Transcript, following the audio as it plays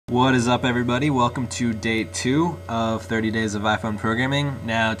What is up, everybody? Welcome to day 2 of 30 days of iPhone programming.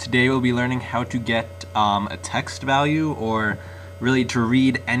 Now today we'll be learning how to get a text value, or really to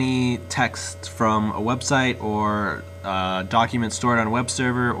read any text from a website or a document stored on a web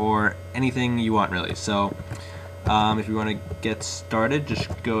server or anything you want, really. So if you want to get started,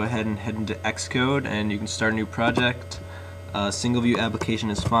 just go ahead and head into Xcode and you can start a new project. Single view application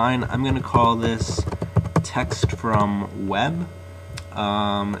is fine. I'm going to call this text from web.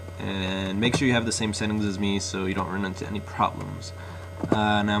 And make sure you have the same settings as me so you don't run into any problems.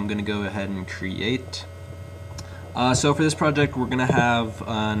 Now I'm going to go ahead and create. So for this project we're going to have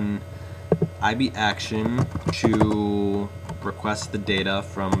an IB action to request the data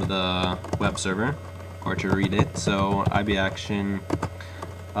from the web server, or to read it. So IB action,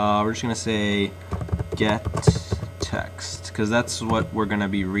 we're just going to say get text, because that's what we're going to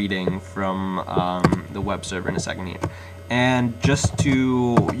be reading from the web server in a second here. And just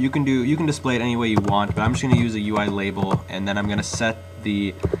to, you can display it any way you want, but I'm just going to use a UI label, and then I'm going to set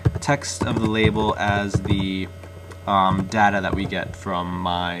the text of the label as the data that we get from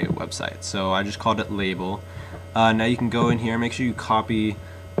my website. So I just called it label. Now you can go in here, make sure you copy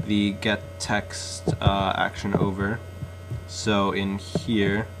the get text action over. So in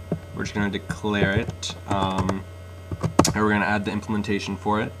here, we're just going to declare it, and we're going to add the implementation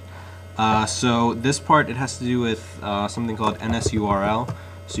for it. So this part, it has to do with something called NSURL.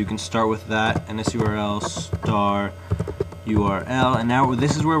 So you can start with that, NSURL star URL, and now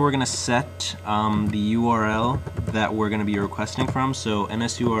this is where we're going to set the URL that we're going to be requesting from. So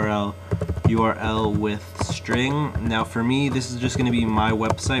NSURL URL with string. Now for me, this is just going to be my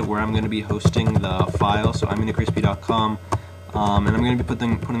website where I'm going to be hosting the file, so iMinichrispy.com. And I'm going to be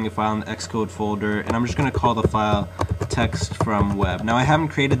putting the file in the Xcode folder, and I'm just going to call the file text from web. Now I haven't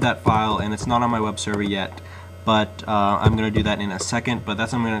created that file and it's not on my web server yet, but I'm going to do that in a second, but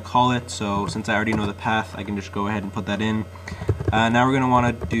that's what I'm going to call it. So since I already know the path, I can just go ahead and put that in. Now we're going to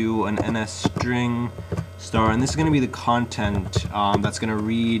want to do an NSString star, and this is going to be the content that's going to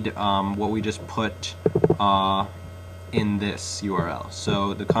read what we just put in this URL.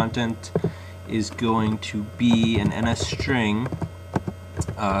 So the content is going to be an NSString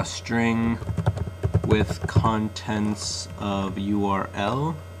string with contents of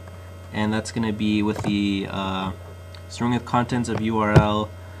URL, and that's going to be with the string with contents of URL,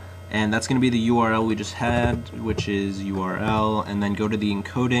 and that's going to be the URL we just had, which is URL, and then go to the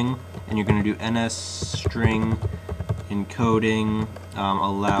encoding, and you're going to do NSString encoding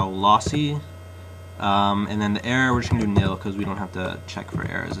allow lossy, and then the error we're just going to do nil because we don't have to check for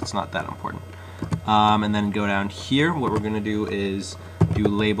errors, it's not that important. And then go down here, what we're going to do is do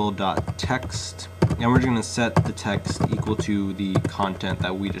label.text, and we're just going to set the text equal to the content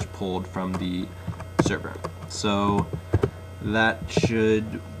that we just pulled from the server. So that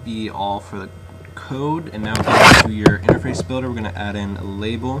should be all for the code, and now going to your interface builder, we're going to add in a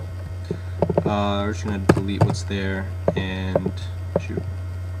label. We're just going to delete what's there and shoot.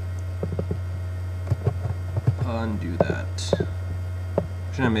 Undo that.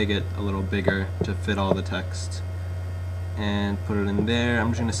 I'm just going to make it a little bigger to fit all the text and put it in there. I'm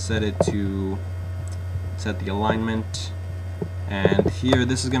just going to set it to set the alignment, and here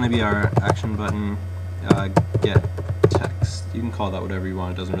this is going to be our action button, get text. You can call that whatever you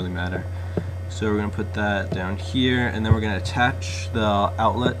want, it doesn't really matter. So we're going to put that down here, and then we're going to attach the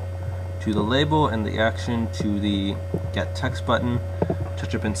outlet to the label and the action to the get text button,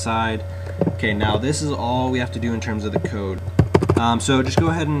 touch up inside. Okay, now this is all we have to do in terms of the code. So just go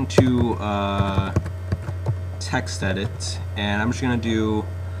ahead into text edit, and I'm just going to do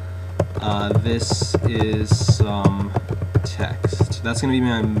this is some text. That's going to be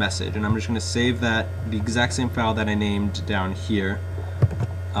my message, and I'm just going to save that, the exact same file that I named down here,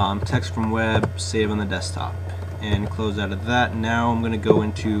 text from web, save on the desktop, and close out of that. Now I'm going to go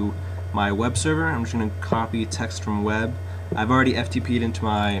into my web server. I'm just going to copy text from web. I've already FTP'd into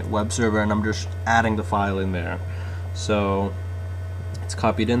my web server, and I'm just adding the file in there. So it's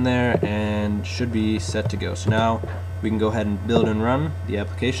copied in there and should be set to go. So now we can go ahead and build and run the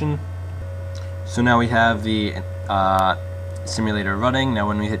application. So now we have the simulator running. Now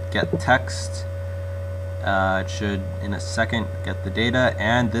when we hit get text, it should in a second get the data,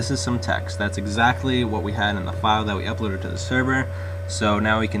 and this is some text. That's exactly what we had in the file that we uploaded to the server. So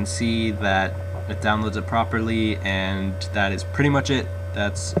now we can see that it downloads it properly, and that is pretty much it.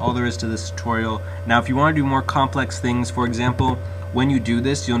 That's all there is to this tutorial. Now if you want to do more complex things, for example, when you do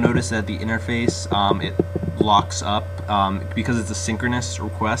this, you'll notice that the interface, it locks up because it's a synchronous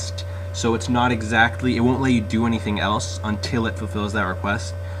request. So it's not exactly, it won't let you do anything else until it fulfills that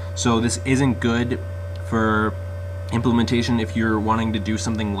request. So this isn't good for implementation if you're wanting to do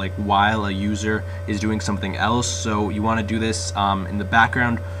something like while a user is doing something else. So you want to do this in the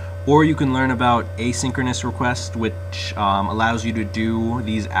background, or you can learn about asynchronous request, which allows you to do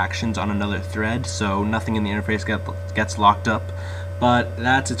these actions on another thread, so nothing in the interface gets locked up. But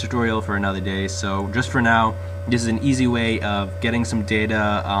that's a tutorial for another day. So just for now, this is an easy way of getting some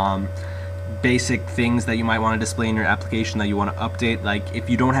data, basic things that you might want to display in your application that you want to update. Like if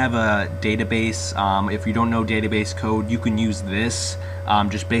you don't have a database, if you don't know database code, you can use this,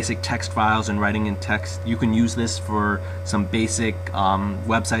 just basic text files and writing in text. You can use this for some basic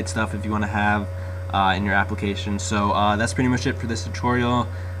website stuff if you want to have in your application. So that's pretty much it for this tutorial.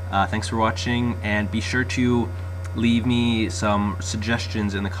 Thanks for watching, and be sure to leave me some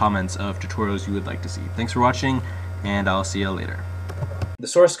suggestions in the comments of tutorials you would like to see. Thanks for watching, and I'll see you later. The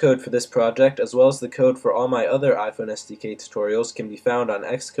source code for this project, as well as the code for all my other iPhone SDK tutorials, can be found on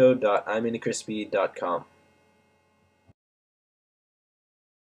xcode.iminichrispy.com.